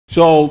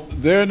So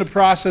they're in the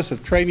process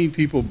of training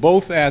people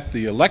both at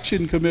the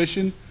Election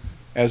Commission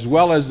as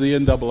well as the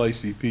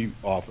NAACP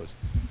office.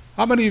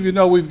 How many of you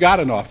know we've got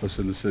an office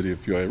in the city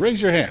of Peoria?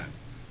 Raise your hand.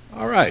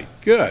 All right,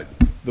 good.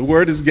 The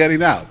word is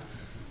getting out.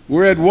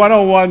 We're at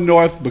 101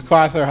 North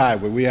MacArthur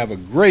Highway. We have a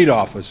great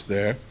office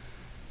there,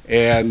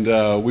 and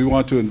we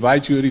want to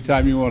invite you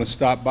anytime you want to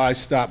stop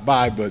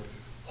by, but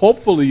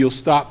hopefully you'll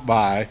stop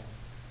by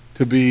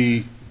to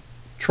be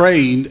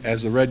trained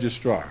as a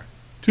registrar.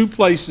 2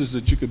 places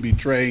that you can be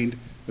trained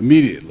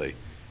immediately.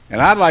 And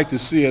I'd like to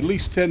see at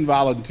least 10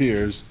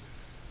 volunteers.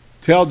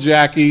 Tell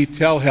Jackie,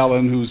 tell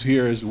Helen, who's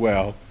here as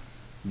well,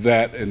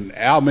 that, and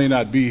Al may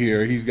not be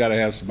here, he's got to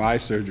have some eye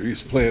surgery.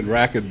 He's playing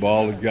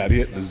racquetball and got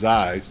hit in his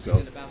eyes.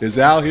 So, is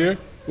Al here?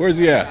 Where's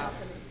he at?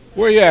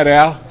 Where you at,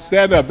 Al?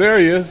 Stand up. There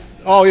he is.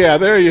 Oh yeah,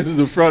 there he is in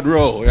the front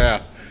row.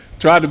 Yeah,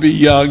 trying to be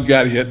young,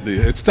 got hit.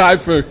 It's time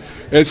for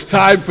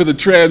the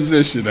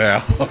transition,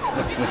 Al.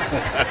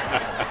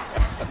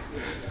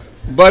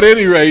 But at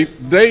any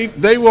rate,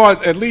 they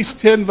want at least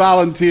 10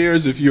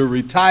 volunteers if you're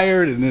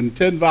retired, and then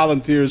 10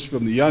 volunteers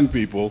from the young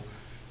people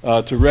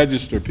to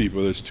register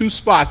people. There's 2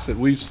 spots that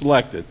we've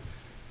selected.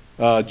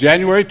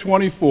 January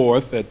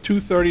 24th at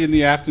 2:30 in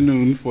the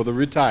afternoon for the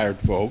retired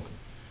folk,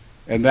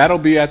 and that'll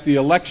be at the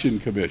Election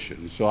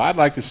Commission. So I'd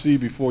like to see,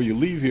 before you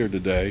leave here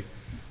today,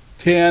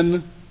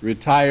 10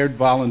 retired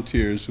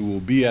volunteers who will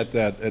be at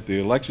the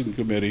Election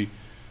Committee.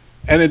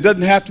 And it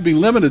doesn't have to be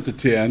limited to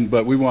 10,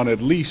 but we want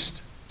at least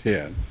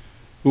 10.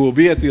 Who will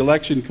be at the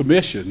Election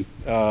Commission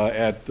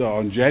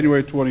on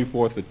January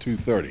 24th at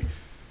 2:30.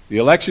 The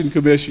Election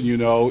Commission, you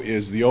know,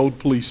 is the old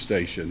police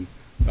station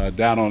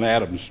down on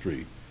Adams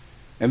Street.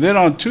 And then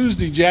on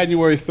Tuesday,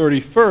 January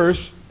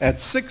 31st at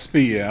 6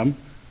 p.m.,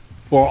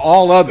 for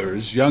all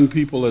others, young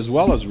people as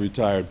well as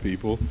retired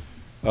people,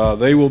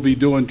 they will be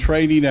doing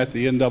training at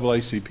the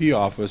NAACP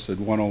office at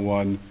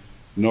 101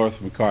 North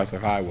MacArthur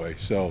Highway.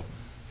 So,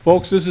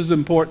 folks, this is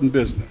important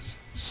business.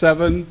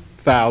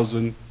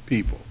 7,000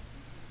 people.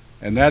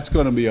 And that's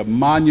going to be a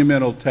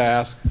monumental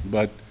task,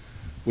 but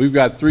we've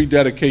got 3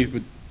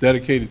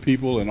 dedicated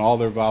people and all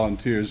their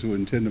volunteers who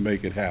intend to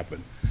make it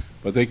happen.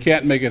 But they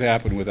can't make it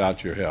happen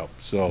without your help.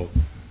 So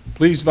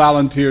please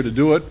volunteer to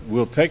do it.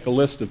 We'll take a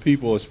list of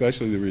people,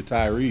 especially the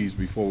retirees,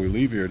 before we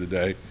leave here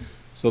today,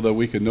 so that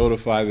we can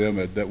notify them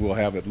that we'll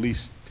have at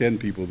least 10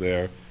 people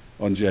there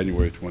on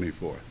January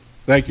 24th.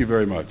 Thank you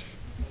very much.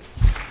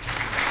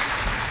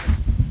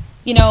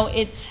 You know,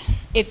 it's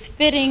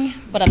fitting,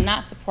 but I'm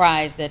not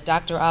surprised that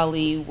Dr.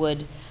 Ali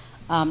would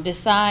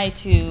decide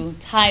to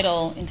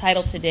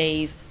entitle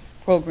today's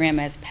program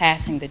as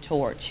Passing the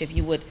Torch. If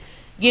you would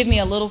give me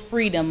a little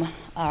freedom,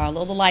 a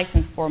little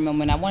license for a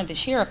moment, I wanted to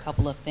share a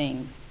couple of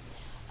things.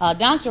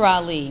 Dr.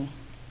 Ali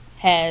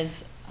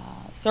has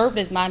served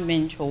as my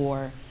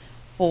mentor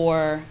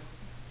for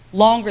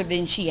longer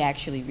than she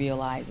actually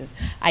realizes.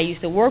 I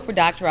used to work for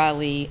Dr.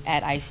 Ali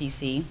at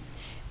ICC,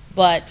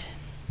 but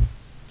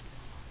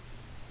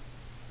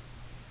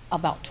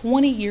about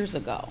 20 years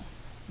ago,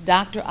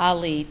 Dr.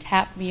 Ali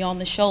tapped me on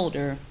the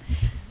shoulder,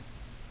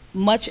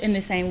 much in the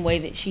same way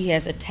that she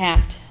has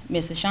tapped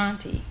Miss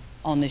Ashanti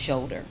on the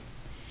shoulder,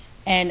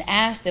 and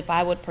asked if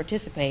I would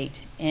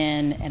participate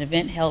in an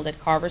event held at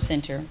Carver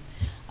Center.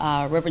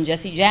 Reverend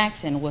Jesse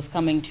Jackson was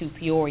coming to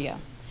Peoria,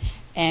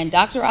 and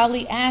Dr.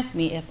 Ali asked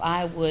me if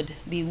I would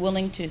be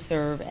willing to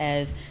serve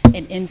as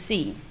an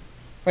MC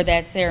for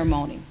that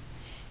ceremony.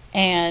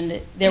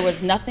 And there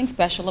was nothing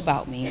special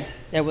about me.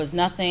 There was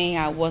nothing,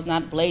 I was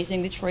not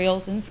blazing the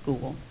trails in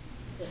school.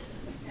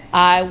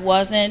 I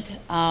wasn't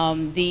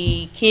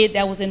the kid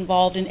that was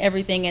involved in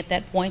everything at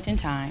that point in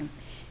time.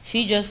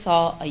 She just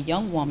saw a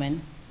young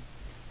woman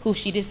who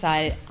she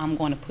decided, I'm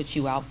going to put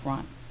you out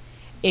front.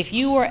 If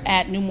you were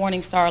at New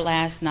Morning Star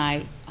last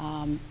night,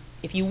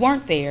 if you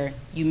weren't there,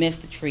 you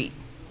missed the treat.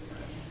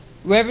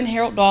 Reverend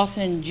Harold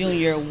Dawson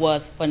Jr.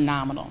 was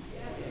phenomenal.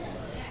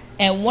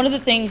 And one of the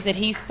things that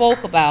he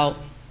spoke about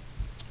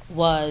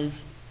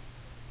was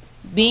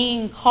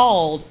being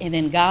called, and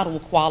then God will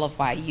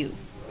qualify you.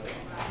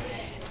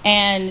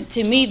 And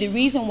to me, the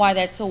reason why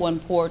that's so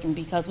important,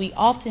 because we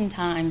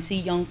oftentimes see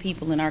young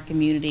people in our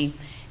community,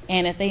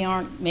 and if they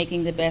aren't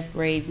making the best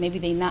grades, maybe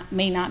they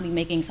may not be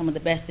making some of the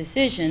best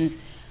decisions,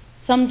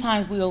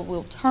 sometimes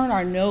we'll turn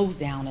our nose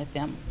down at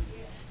them.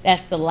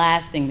 That's the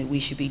last thing that we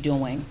should be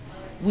doing.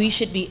 We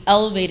should be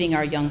elevating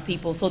our young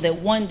people so that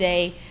one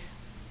day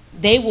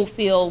they will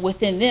feel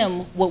within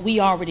them what we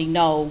already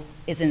know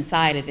is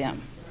inside of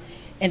them.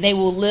 And they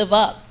will live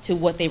up to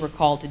what they were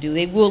called to do.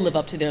 They will live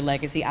up to their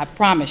legacy, I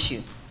promise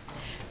you.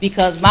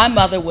 Because my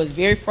mother was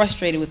very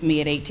frustrated with me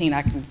at 18,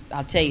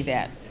 I'll tell you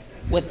that.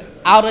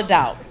 Without a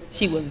doubt.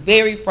 She was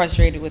very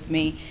frustrated with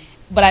me.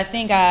 But I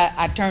think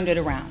I turned it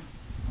around.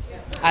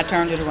 I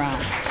turned it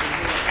around.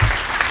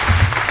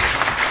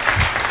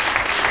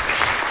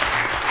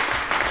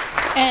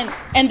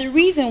 And the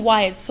reason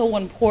why it's so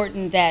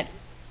important that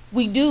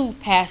we do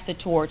pass the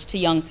torch to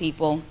young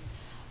people,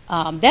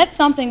 that's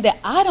something that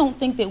I don't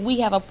think that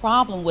we have a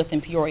problem with in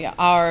Peoria.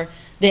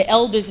 The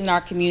elders in our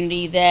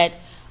community that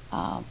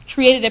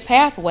created a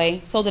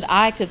pathway so that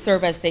I could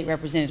serve as state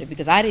representative,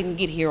 because I didn't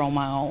get here on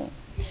my own.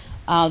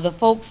 The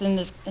folks in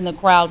the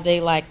crowd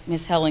today, like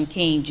Ms. Helen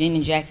King, Jean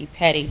and Jackie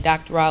Petty,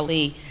 Dr.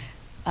 Ali,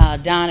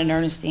 Don and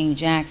Ernestine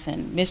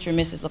Jackson, Mr. and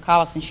Mrs.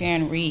 LaCollis and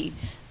Sharon Reed,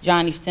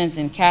 Johnny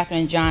Stinson,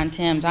 Catherine and John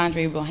Timms,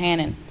 Andre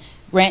Bohannon,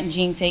 Grant and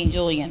Jean St.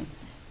 Julian.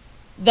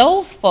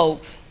 Those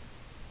folks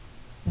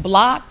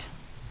blocked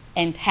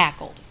and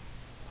tackled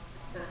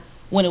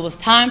when it was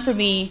time for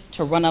me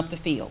to run up the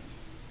field.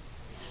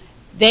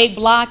 They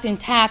blocked and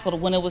tackled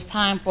when it was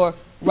time for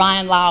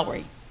Ryan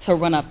Lowry to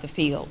run up the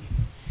field.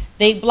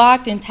 They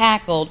blocked and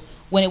tackled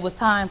when it was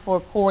time for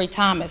Corey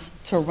Thomas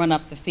to run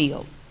up the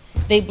field.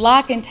 They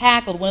blocked and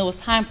tackled when it was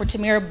time for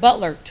Tamara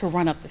Butler to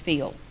run up the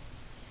field.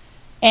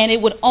 And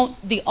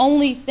the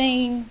only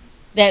thing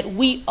that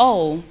we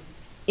owe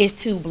is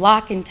to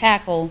block and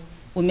tackle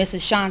when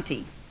Mrs.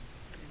 Shanti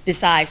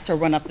decides to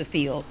run up the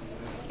field.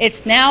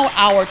 It's now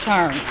our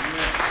turn.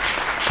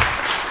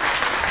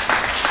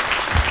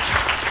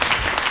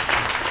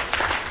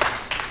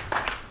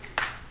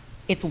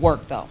 It's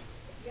work, though.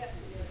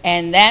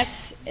 And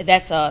that's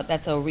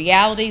a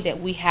reality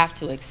that we have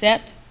to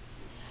accept.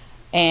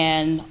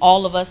 And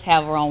all of us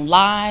have our own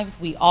lives.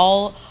 We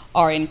all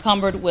are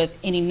encumbered with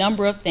any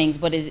number of things,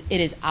 but it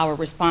is our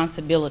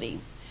responsibility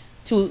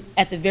to,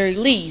 at the very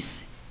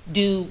least,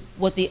 do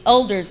what the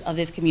elders of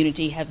this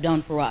community have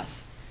done for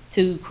us,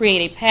 to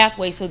create a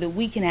pathway so that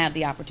we can have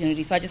the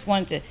opportunity. So I just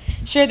wanted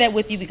to share that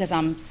with you, because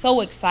I'm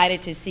so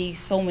excited to see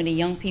so many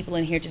young people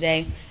in here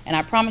today. And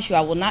I promise you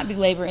I will not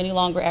belabor any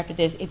longer after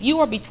this. If you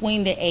are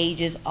between the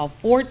ages of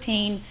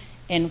 14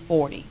 and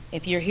 40,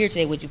 if you're here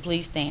today, would you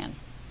please stand?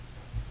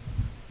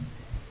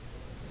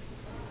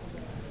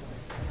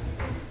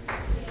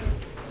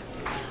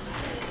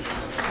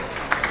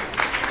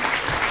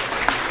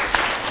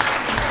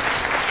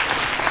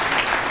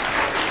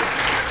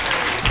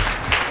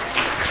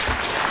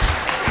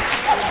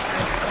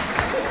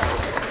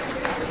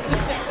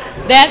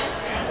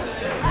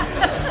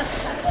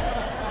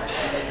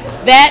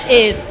 That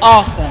is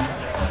awesome.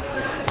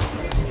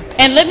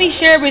 And let me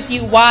share with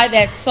you why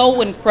that's so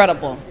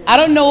incredible. I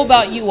don't know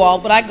about you all,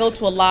 but I go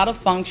to a lot of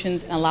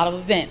functions and a lot of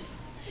events.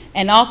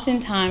 And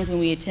oftentimes when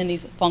we attend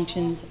these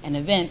functions and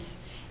events,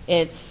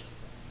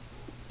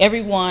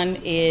 everyone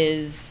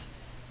is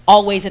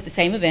always at the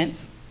same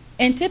events,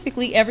 and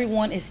typically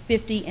everyone is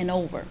 50 and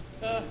over.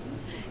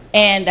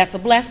 And that's a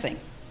blessing.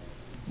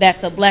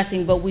 That's a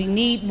blessing, but we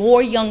need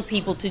more young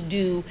people to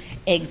do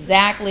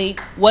exactly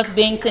what's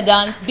being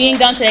done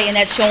today, and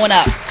that's showing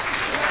up.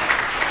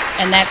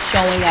 And that's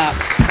showing up.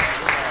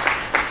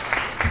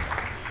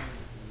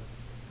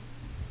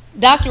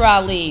 Dr.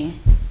 Ali,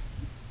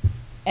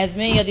 as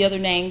many of the other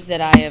names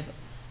that I have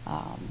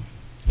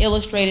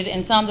illustrated,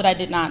 and some that I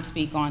did not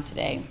speak on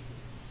today,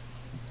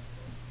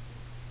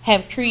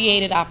 have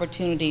created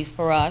opportunities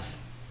for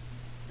us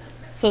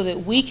so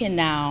that we can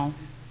now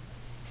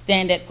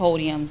stand at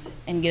podiums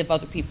and give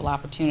other people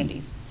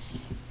opportunities.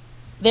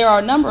 There are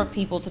a number of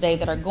people today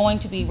that are going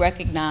to be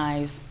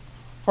recognized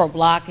for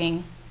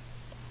blocking,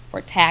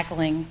 for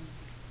tackling,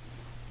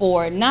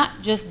 for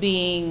not just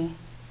being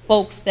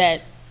folks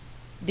that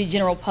the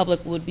general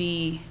public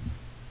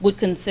would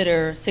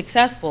consider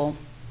successful,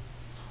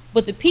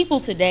 but the people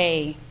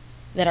today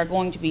that are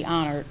going to be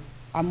honored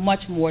are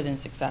much more than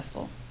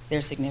successful.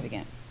 They're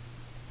significant.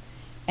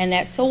 And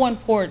that's so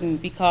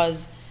important,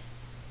 because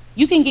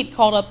you can get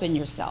caught up in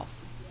yourself,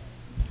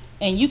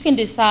 and you can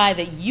decide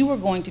that you are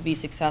going to be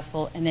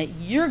successful and that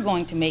you're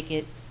going to make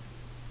it,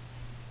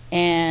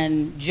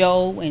 and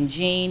Joe and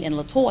Jean and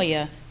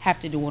LaToya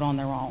have to do it on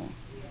their own.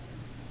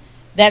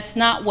 That's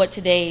not what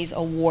today's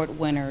award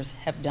winners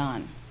have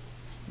done.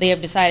 They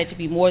have decided to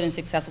be more than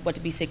successful, but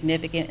to be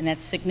significant, and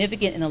that's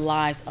significant in the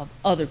lives of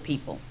other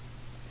people.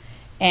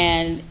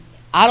 And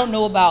I don't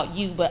know about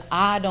you, but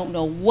I don't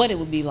know what it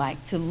would be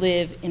like to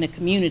live in a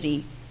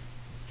community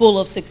full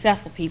of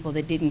successful people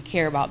that didn't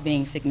care about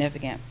being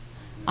significant.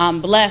 I'm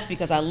blessed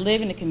because I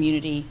live in a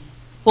community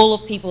full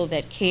of people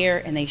that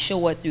care, and they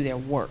show it through their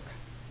work.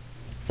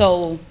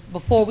 So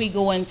before we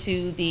go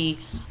into the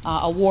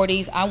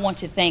awardees, I want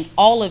to thank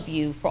all of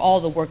you for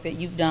all the work that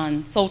you've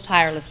done so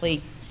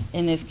tirelessly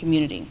in this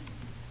community.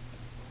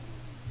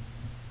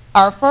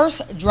 Our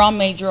first drum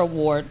major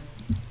award,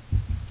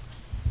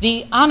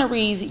 the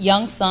honoree's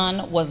young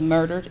son was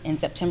murdered in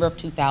September of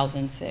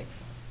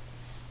 2006.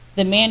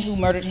 The man who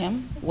murdered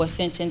him was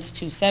sentenced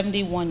to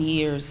 71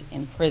 years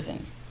in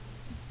prison.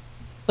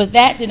 But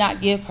that did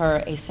not give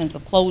her a sense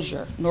of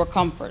closure nor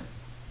comfort.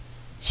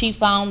 She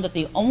found that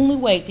the only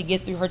way to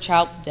get through her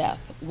child's death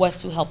was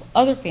to help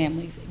other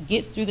families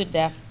get through the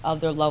death of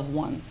their loved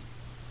ones.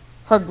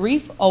 Her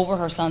grief over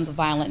her son's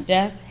violent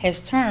death has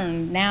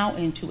turned now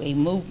into a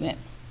movement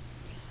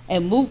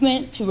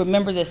to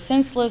remember the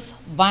senseless,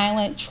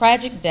 violent,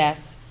 tragic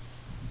deaths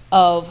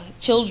of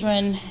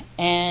children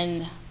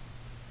and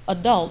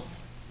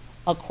adults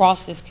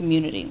across this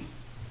community.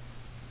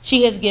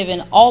 She has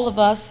given all of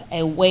us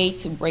a way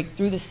to break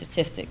through the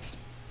statistics,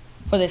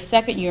 For the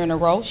second year in a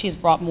row, she has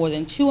brought more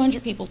than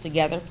 200 people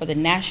together for the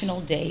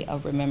National Day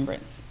of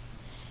Remembrance.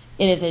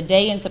 It is a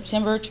day in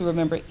September to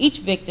remember each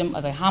victim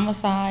of a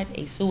homicide,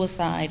 a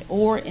suicide,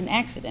 or an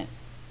accident.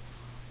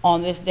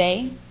 On this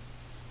day,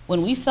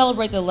 when we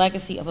celebrate the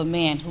legacy of a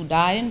man who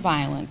died in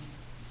violence,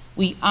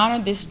 we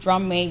honor this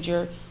drum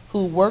major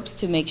who works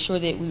to make sure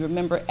that we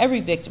remember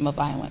every victim of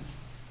violence.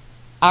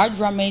 Our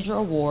drum major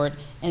award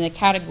in the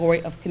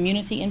category of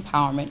community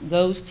empowerment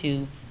goes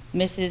to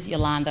Mrs.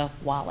 Yolanda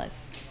Wallace.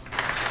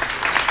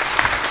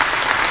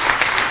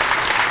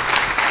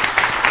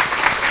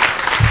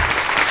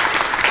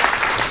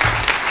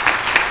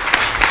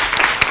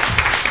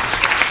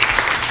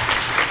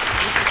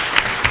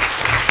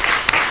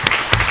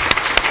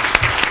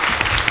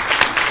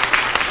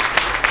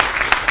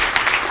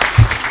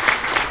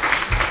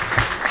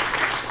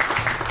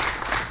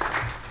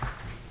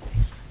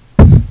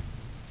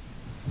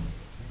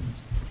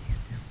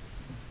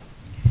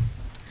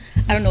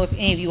 I don't know if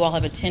any of you all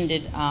have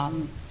attended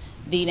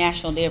the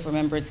National Day of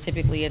Remembrance.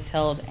 Typically it's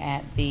held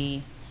at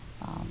the,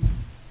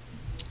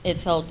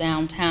 it's held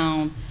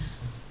downtown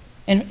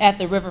and at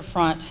the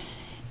riverfront.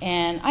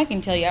 And I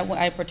can tell you,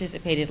 I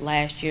participated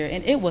last year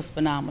and it was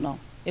phenomenal.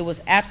 It was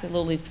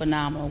absolutely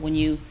phenomenal when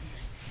you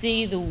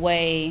see the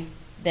way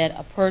that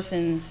a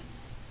person's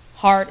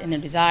heart and their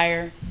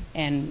desire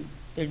and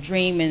their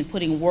dream and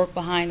putting work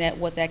behind that,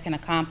 what that can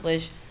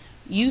accomplish.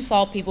 You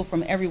saw people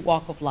from every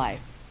walk of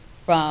life,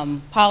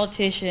 from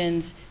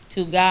politicians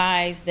to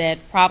guys that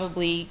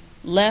probably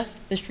left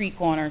the street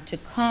corner to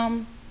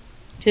come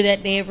to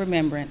that day of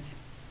remembrance.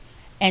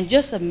 And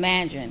just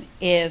imagine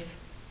if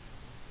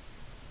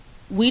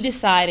we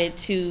decided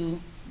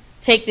to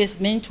take this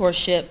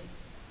mentorship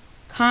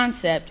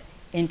concept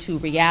into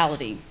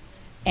reality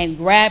and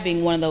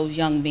grabbing one of those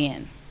young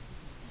men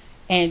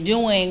and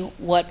doing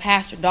what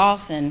Pastor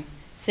Dawson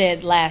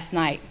said last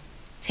night,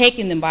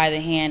 taking them by the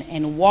hand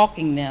and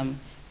walking them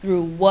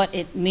through what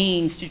it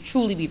means to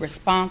truly be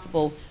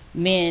responsible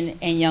men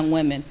and young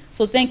women.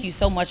 So thank you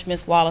so much,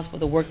 Ms. Wallace, for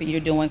the work that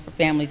you're doing for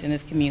families in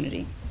this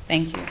community.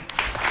 Thank you.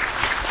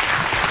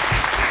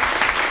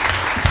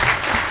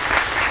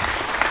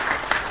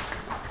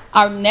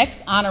 Our next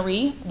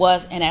honoree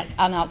was an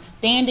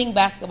outstanding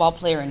basketball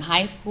player in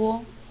high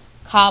school,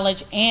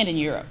 college, and in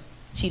Europe.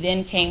 She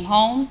then came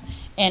home,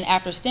 and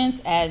after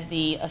stints as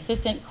the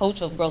assistant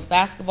coach of girls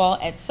basketball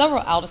at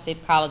several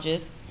out-of-state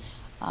colleges,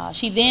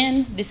 she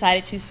then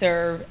decided to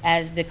serve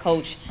as the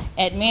coach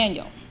at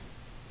Manual.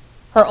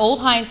 Her old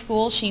high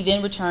school, she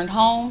then returned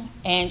home,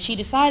 and she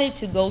decided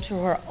to go to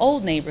her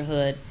old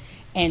neighborhood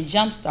and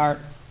jumpstart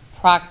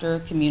Proctor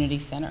Community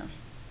Center.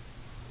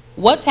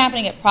 What's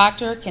happening at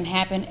Proctor can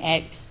happen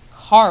at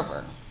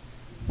Carver.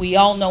 We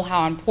all know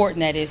how important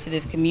that is to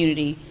this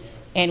community,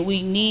 and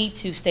we need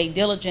to stay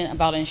diligent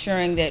about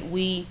ensuring that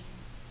we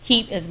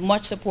keep as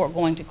much support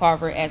going to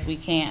Carver as we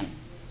can.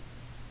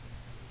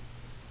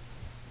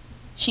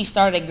 She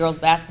started a girls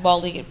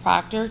basketball league at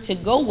Proctor to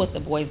go with the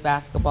boys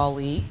basketball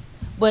league,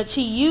 but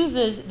she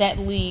uses that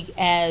league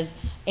as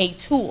a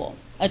tool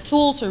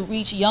to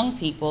reach young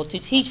people, to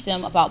teach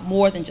them about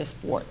more than just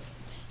sports.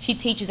 She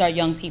teaches our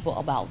young people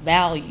about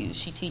values.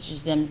 She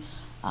teaches them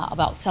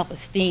about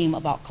self-esteem,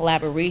 about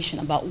collaboration,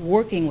 about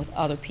working with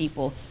other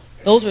people.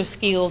 Those are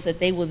skills that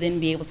they will then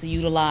be able to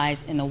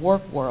utilize in the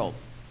work world.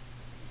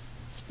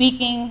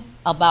 Speaking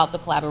about the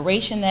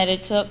collaboration that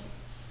it took,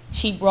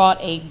 she brought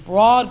a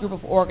broad group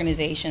of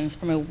organizations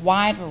from a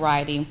wide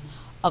variety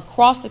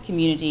across the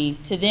community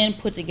to then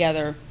put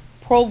together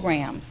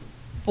programs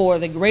for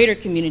the greater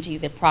community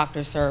that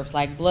Proctor serves,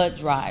 like blood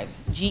drives,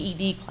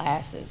 GED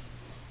classes,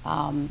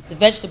 the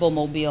vegetable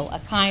mobile, a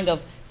kind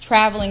of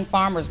traveling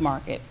farmer's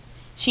market.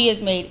 She has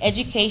made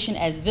education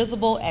as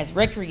visible as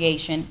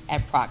recreation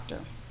at Proctor.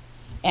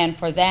 And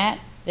for that,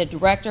 the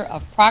director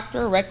of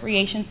Proctor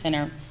Recreation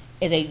Center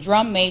is a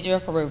drum major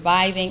for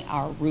reviving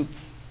our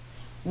roots.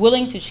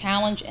 Willing to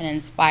challenge and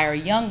inspire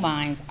young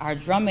minds, our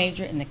drum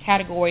major in the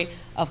category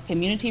of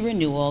community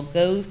renewal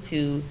goes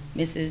to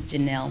Mrs.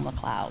 Janelle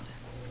McLeod.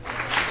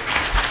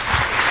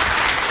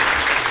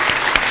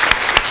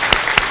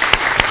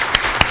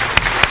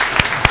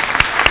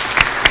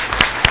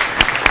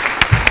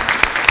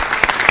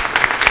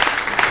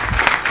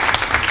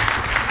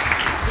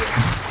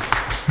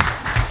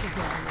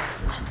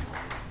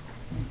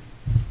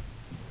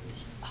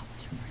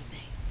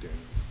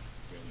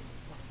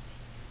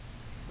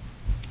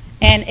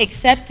 And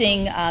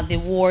accepting the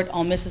award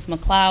on Mrs.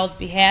 McLeod's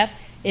behalf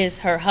is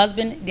her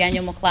husband,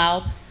 Daniel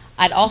McLeod.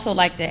 I'd also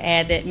like to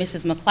add that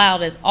Mrs.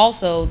 McLeod is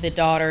also the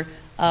daughter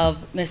of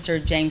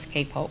Mr. James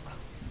K. Polk.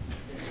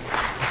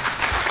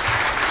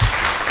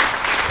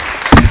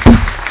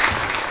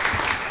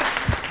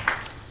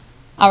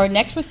 Our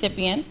next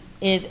recipient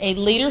is a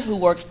leader who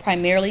works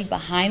primarily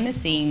behind the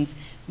scenes,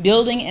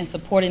 building and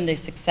supporting the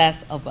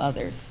success of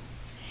others.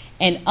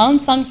 An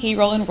unsung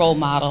hero and role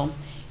model,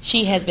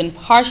 she has been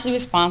partially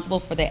responsible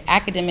for the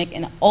academic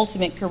and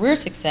ultimate career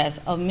success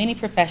of many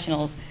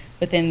professionals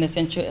within the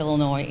Central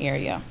Illinois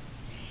area.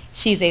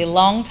 She's a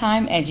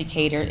longtime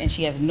educator, and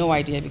she has no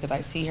idea because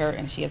I see her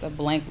and she has a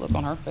blank look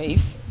on her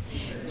face.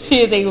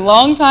 She is a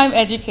longtime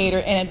educator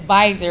and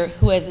advisor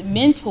who has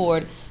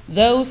mentored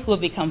those who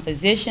have become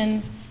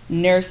physicians,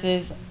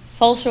 nurses,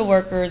 social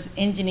workers,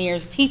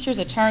 engineers, teachers,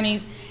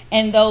 attorneys,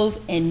 and those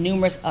in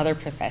numerous other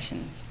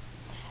professions.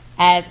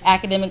 As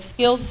academic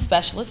skills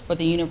specialist for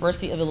the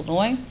University of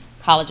Illinois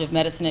College of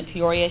Medicine at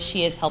Peoria,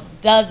 she has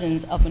helped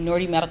dozens of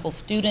minority medical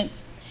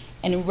students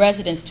and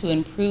residents to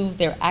improve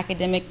their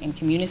academic and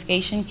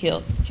communication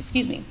skills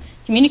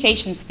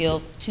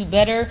to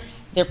better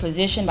their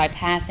position by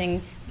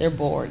passing their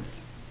boards.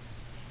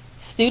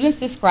 Students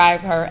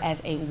describe her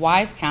as a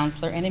wise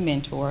counselor and a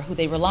mentor who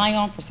they rely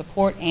on for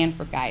support and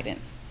for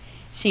guidance.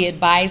 She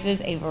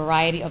advises a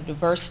variety of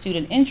diverse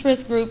student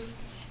interest groups,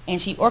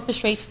 and she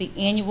orchestrates the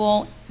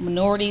annual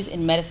Minorities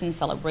in Medicine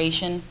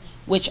celebration,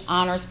 which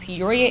honors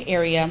Peoria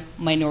area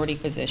minority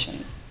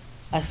physicians.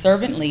 A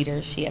servant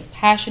leader, she is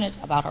passionate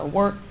about her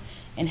work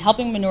in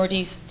helping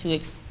minorities to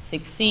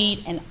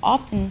succeed and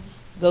often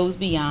goes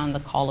beyond the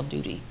call of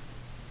duty.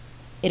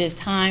 It is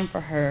time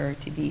for her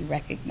to be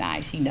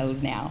recognized. She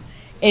knows now.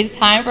 It's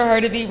time for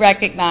her to be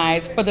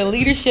recognized for the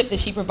leadership that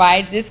she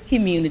provides this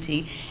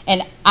community,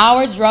 and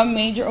our Drum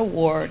Major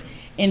Award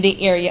in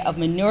the area of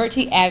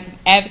minority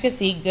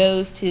advocacy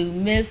goes to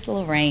Ms.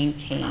 Lorraine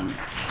King.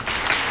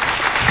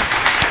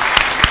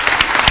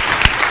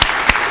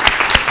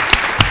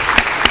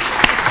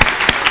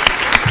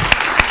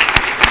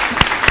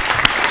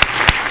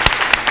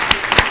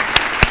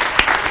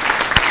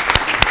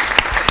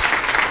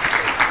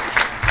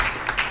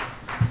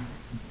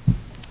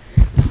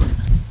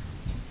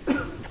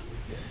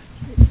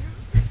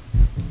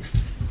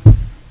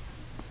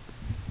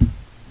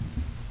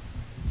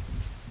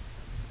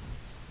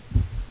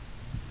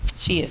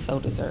 She is so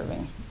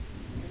deserving.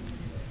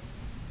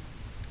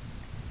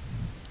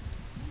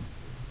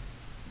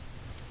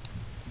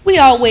 We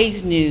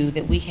always knew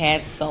that we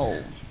had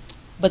soul,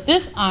 but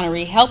this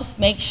honoree helps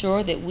make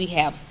sure that we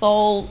have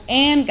soul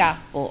and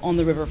gospel on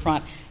the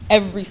riverfront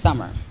every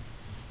summer.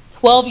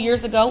 12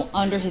 years ago,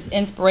 under his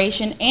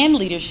inspiration and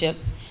leadership,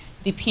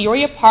 the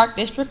Peoria Park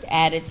District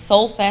added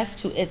Soul Fest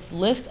to its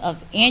list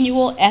of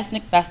annual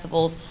ethnic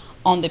festivals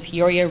on the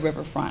Peoria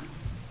riverfront.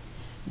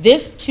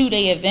 This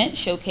two-day event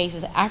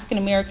showcases African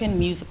American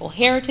musical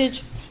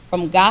heritage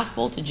from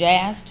gospel to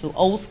jazz to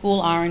old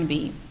school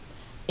R&B.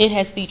 It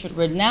has featured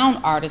renowned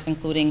artists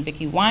including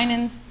Vicki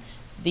Winans,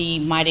 the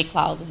Mighty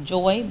Clouds of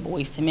Joy,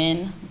 Boyz II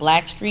Men,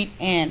 Blackstreet,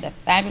 and the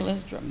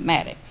Fabulous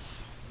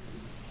Dramatics.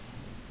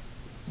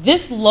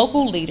 This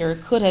local leader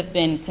could have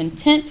been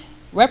content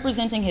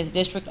representing his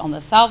district on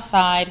the South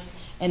Side,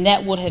 and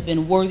that would have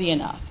been worthy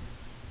enough.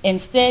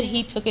 Instead,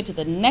 he took it to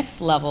the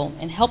next level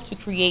and helped to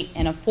create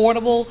an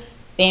affordable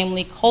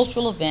family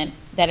cultural event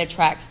that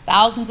attracts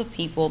thousands of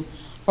people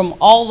from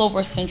all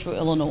over central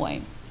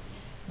Illinois.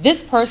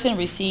 This person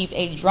received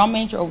a Drum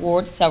Major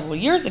Award several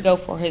years ago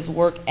for his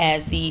work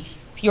as the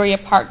Peoria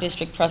Park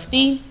District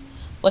trustee,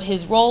 but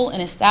his role in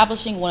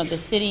establishing one of the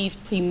city's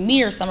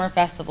premier summer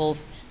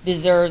festivals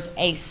deserves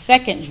a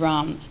second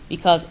drum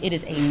because it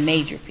is a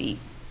major feat.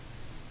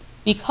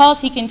 Because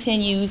he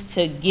continues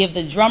to give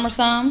the drummer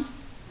some,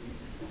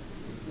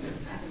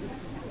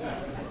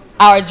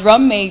 our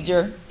drum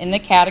major in the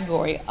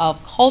category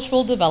of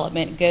cultural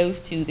development goes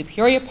to the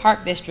Peoria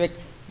Park District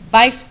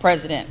Vice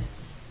President,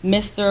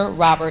 Mr.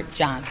 Robert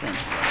Johnson.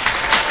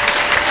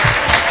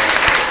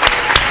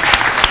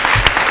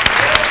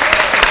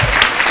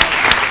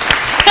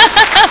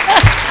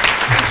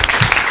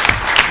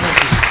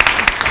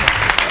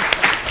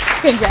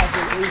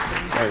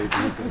 Congratulations.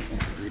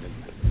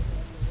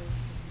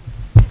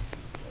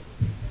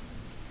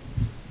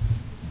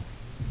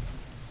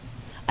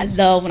 I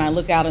love when I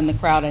look out in the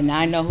crowd and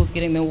I know who's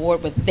getting the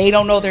award, but they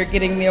don't know they're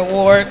getting the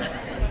award.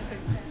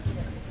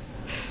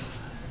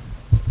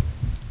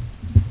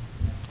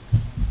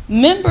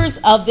 Members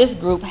of this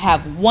group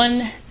have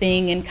one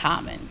thing in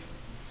common.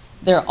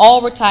 They're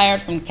all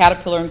retired from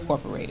Caterpillar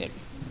Incorporated.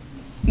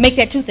 Make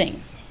that two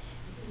things.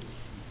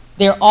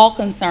 They're all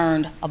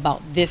concerned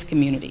about this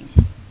community.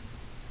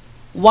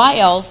 Why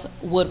else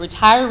would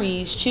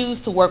retirees choose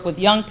to work with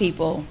young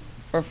people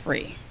for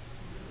free?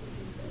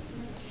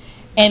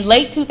 In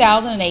late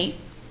 2008,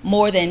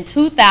 more than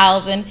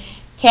 2,000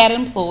 CAT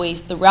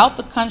employees throughout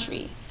the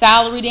country,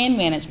 salaried and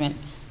management,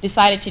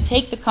 decided to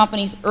take the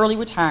company's early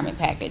retirement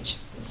package.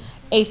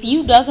 A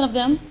few dozen of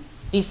them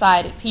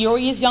decided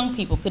Peoria's young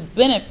people could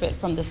benefit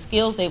from the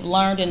skills they've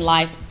learned in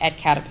life at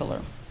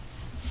Caterpillar.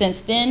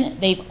 Since then,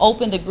 they've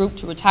opened the group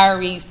to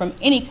retirees from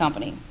any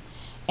company,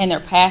 and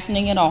they're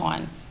passing it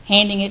on,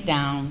 handing it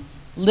down,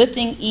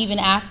 lifting even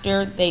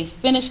after they've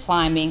finished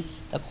climbing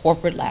the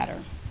corporate ladder.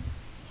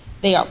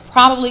 They are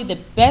probably the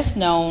best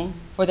known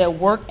for their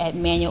work at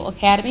Manual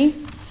Academy,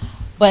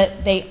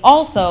 but they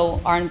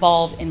also are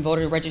involved in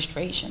voter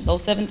registration.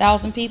 Those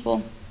 7,000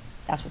 people,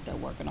 that's what they're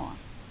working on.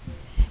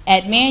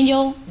 At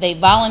Manual, they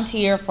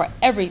volunteer for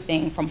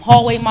everything from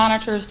hallway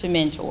monitors to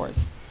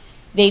mentors.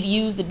 They've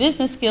used the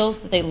business skills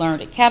that they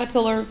learned at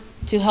Caterpillar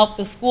to help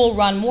the school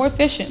run more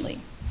efficiently.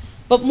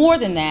 But more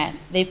than that,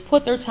 they've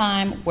put their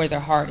time where their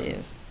heart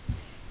is.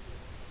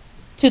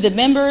 To the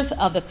members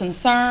of the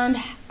concerned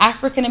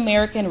African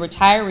American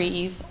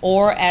retirees,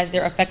 or as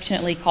they're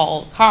affectionately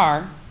called,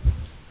 CAR,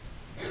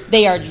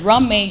 they are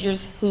drum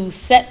majors who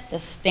set the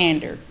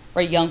standard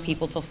for young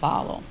people to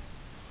follow.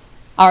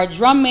 Our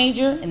drum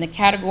major in the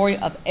category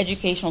of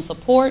educational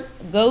support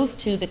goes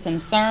to the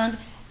concerned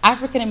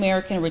African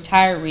American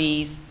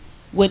retirees.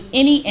 Would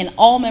any and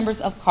all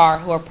members of CAR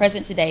who are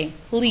present today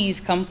please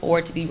come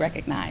forward to be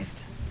recognized?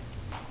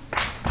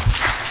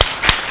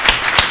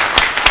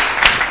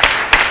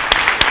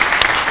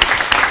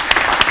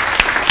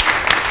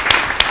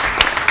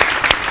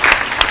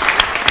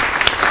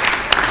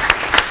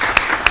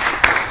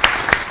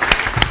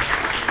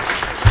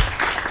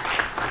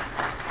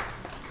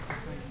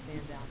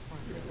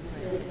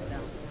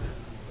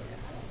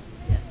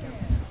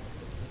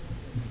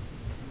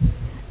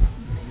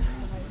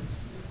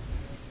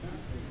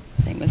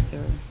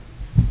 Mr.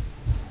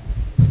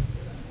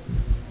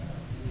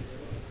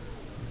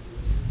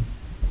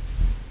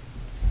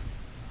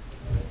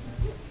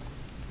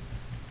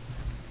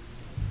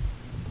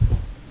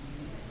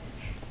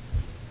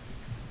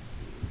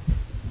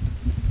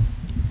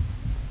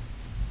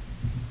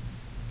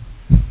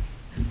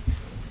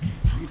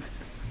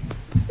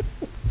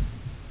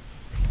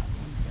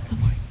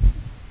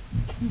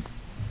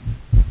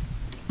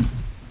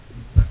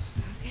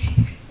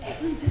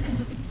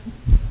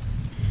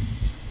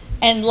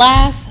 And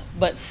last,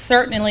 but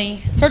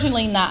certainly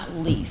not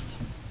least,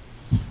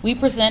 we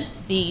present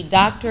the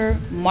Dr.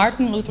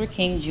 Martin Luther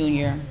King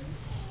Jr.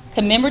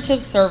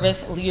 Commemorative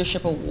Service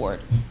Leadership Award.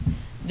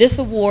 This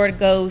award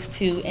goes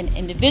to an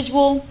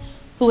individual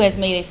who has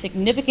made a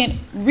significant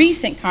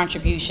recent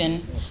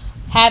contribution,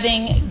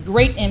 having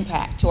great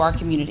impact to our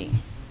community.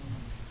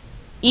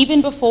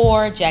 Even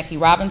before Jackie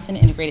Robinson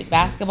integrated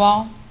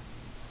basketball,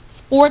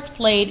 sports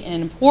played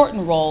an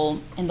important role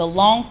in the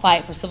long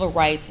fight for civil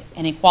rights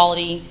and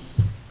equality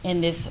in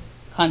this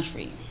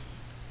country.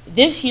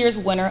 This year's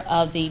winner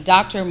of the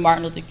Dr.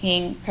 Martin Luther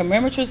King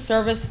Commemorative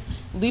Service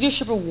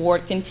Leadership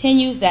Award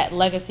continues that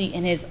legacy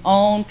in his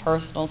own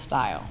personal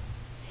style.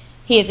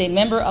 He is a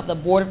member of the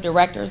board of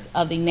directors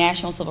of the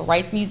National Civil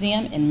Rights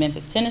Museum in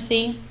Memphis,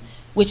 Tennessee,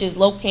 which is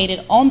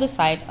located on the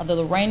site of the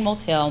Lorraine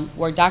Motel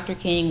where Dr.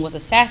 King was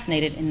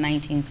assassinated in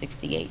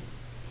 1968.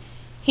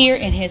 Here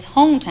in his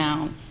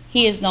hometown,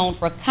 he is known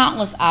for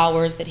countless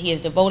hours that he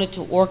has devoted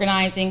to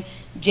organizing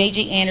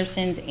J.J.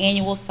 Anderson's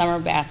annual summer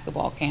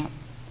basketball camp.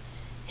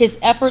 His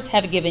efforts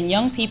have given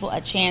young people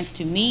a chance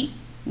to meet,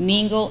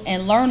 mingle,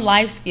 and learn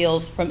life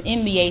skills from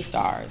NBA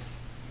stars.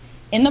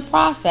 In the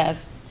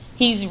process,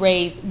 he's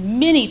raised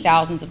many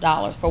thousands of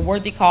dollars for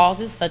worthy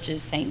causes such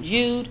as St.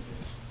 Jude,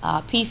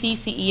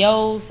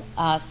 PCCEO's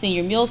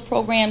Senior Meals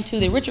Program, to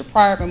the Richard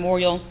Pryor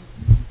Memorial,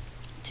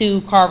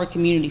 to Carver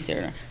Community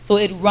Center. So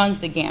it runs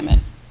the gamut.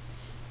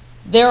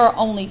 There are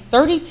only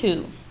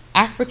 32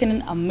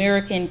 African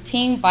American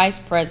team vice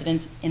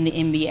presidents in the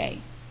NBA,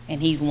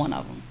 and he's one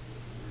of them.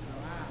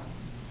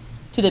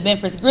 To the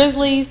Memphis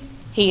Grizzlies,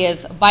 he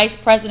is vice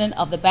president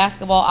of the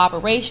basketball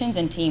operations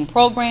and team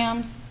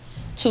programs.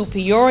 To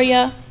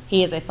Peoria,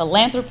 he is a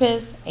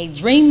philanthropist, a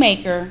dream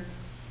maker,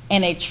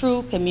 and a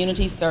true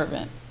community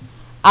servant.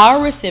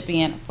 Our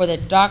recipient for the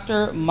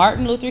Dr.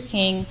 Martin Luther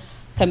King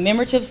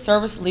Commemorative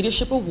Service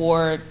Leadership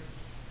Award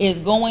is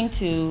going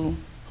to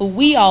who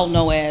we all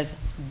know as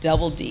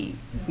Double D,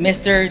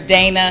 Mr.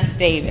 Dana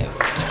Davis.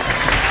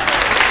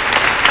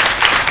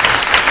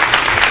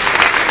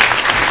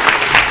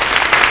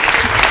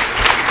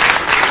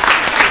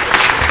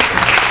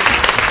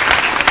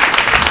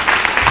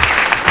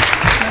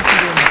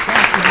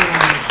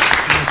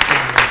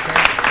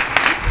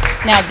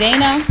 Now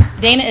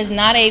Dana is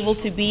not able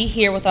to be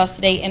here with us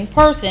today in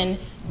person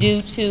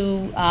due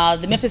to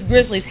the Memphis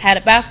Grizzlies had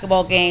a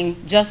basketball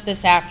game just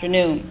this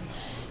afternoon.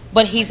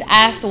 But he's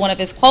asked one of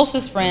his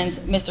closest friends,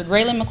 Mr.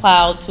 Graylin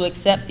McLeod, to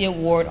accept the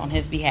award on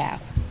his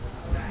behalf.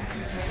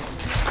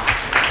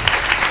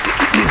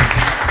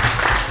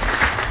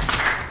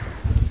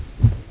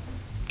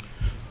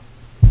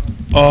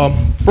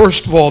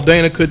 First of all,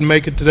 Dana couldn't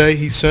make it today.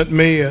 He sent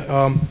me,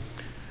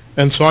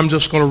 and so I'm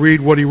just going to read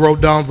what he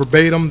wrote down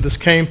verbatim. This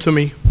came to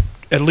me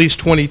at least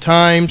 20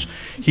 times.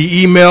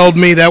 He emailed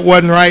me, that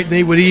wasn't right, and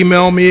he would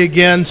email me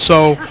again.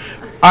 So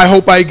I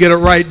hope I get it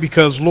right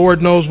because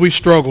Lord knows we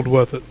struggled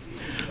with it.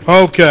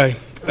 Okay,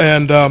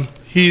 and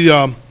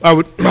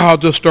I'll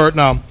just start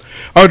now.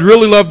 I would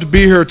really love to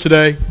be here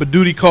today, but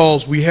duty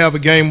calls. We have a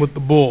game with the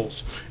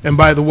Bulls. And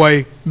by the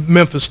way,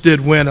 Memphis did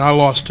win, and I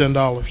lost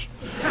 $10.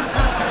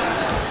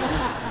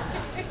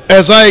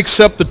 As I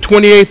accept the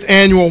 28th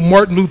Annual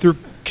Martin Luther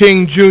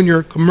King Jr.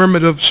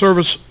 Commemorative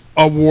Service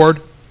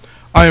Award,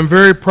 I am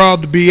very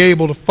proud to be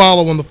able to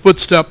follow in the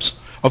footsteps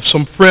of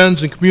some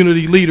friends and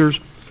community leaders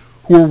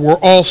who were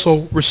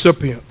also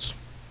recipients.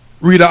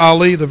 Rita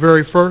Ali, the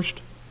very first,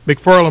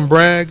 McFarland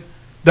Bragg,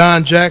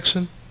 Don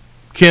Jackson,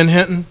 Ken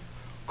Hinton,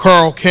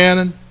 Carl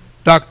Cannon,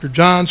 Dr.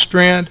 John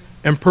Strand,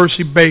 and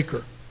Percy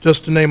Baker,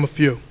 just to name a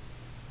few.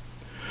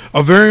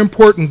 A very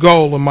important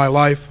goal in my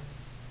life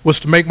was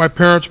to make my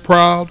parents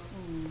proud,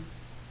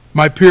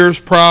 my peers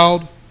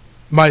proud,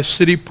 my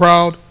city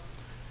proud,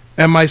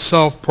 and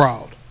myself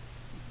proud.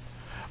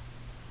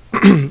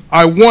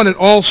 I wanted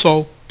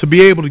also to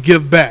be able to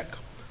give back.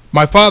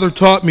 My father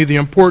taught me the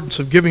importance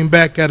of giving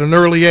back at an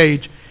early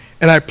age,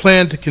 and I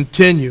plan to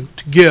continue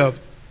to give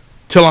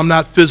till I'm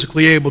not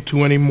physically able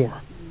to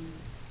anymore.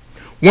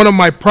 One of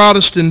my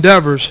proudest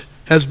endeavors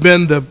has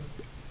been the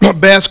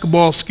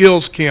basketball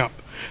skills camp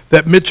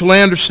that Mitchell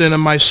Anderson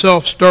and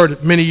myself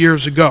started many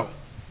years ago.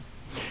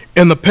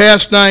 In the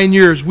past 9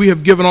 years, we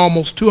have given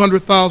almost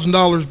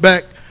 $200,000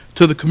 back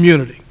to the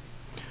community.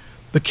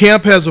 The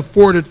camp has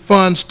afforded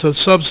funds to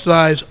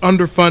subsidize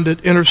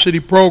underfunded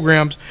inner-city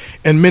programs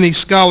and many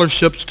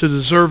scholarships to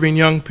deserving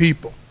young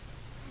people.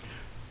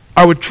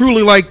 I would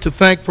truly like to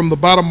thank from the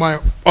bottom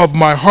of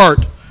my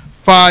heart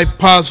 5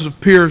 positive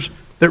peers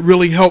that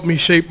really helped me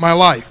shape my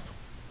life: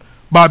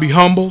 Bobby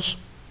Humbles,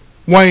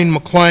 Wayne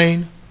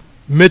McLean,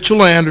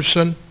 Mitchell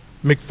Anderson,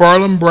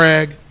 McFarland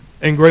Bragg,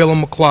 and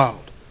Graylin McLeod.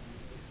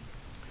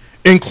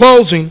 In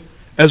closing,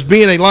 as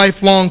being a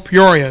lifelong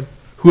Peorian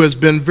who has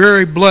been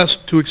very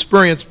blessed to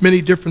experience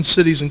many different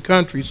cities and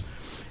countries,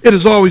 it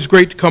is always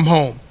great to come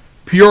home.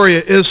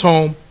 Peoria is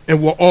home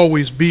and will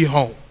always be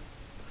home.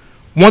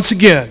 Once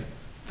again,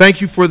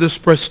 thank you for this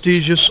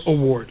prestigious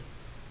award.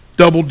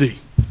 Double D.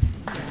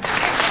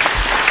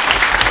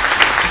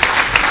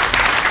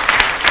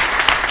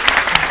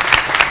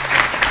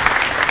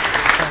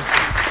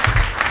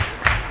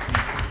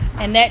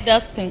 And that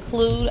does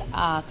conclude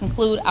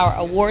our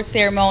award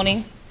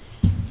ceremony.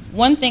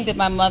 One thing that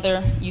my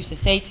mother used to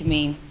say to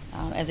me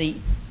as a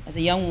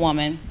young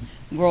woman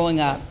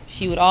growing up,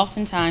 she would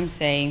oftentimes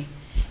say,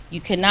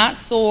 "You cannot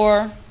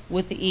soar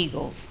with the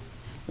eagles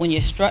when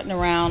you're strutting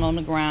around on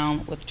the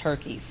ground with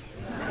turkeys."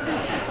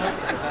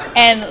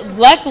 And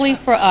luckily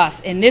for us,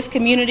 in this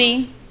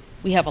community,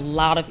 we have a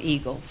lot of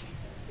eagles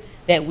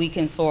that we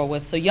can soar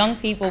with. So young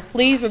people,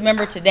 please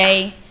remember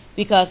today,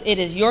 because it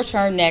is your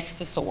turn next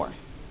to soar.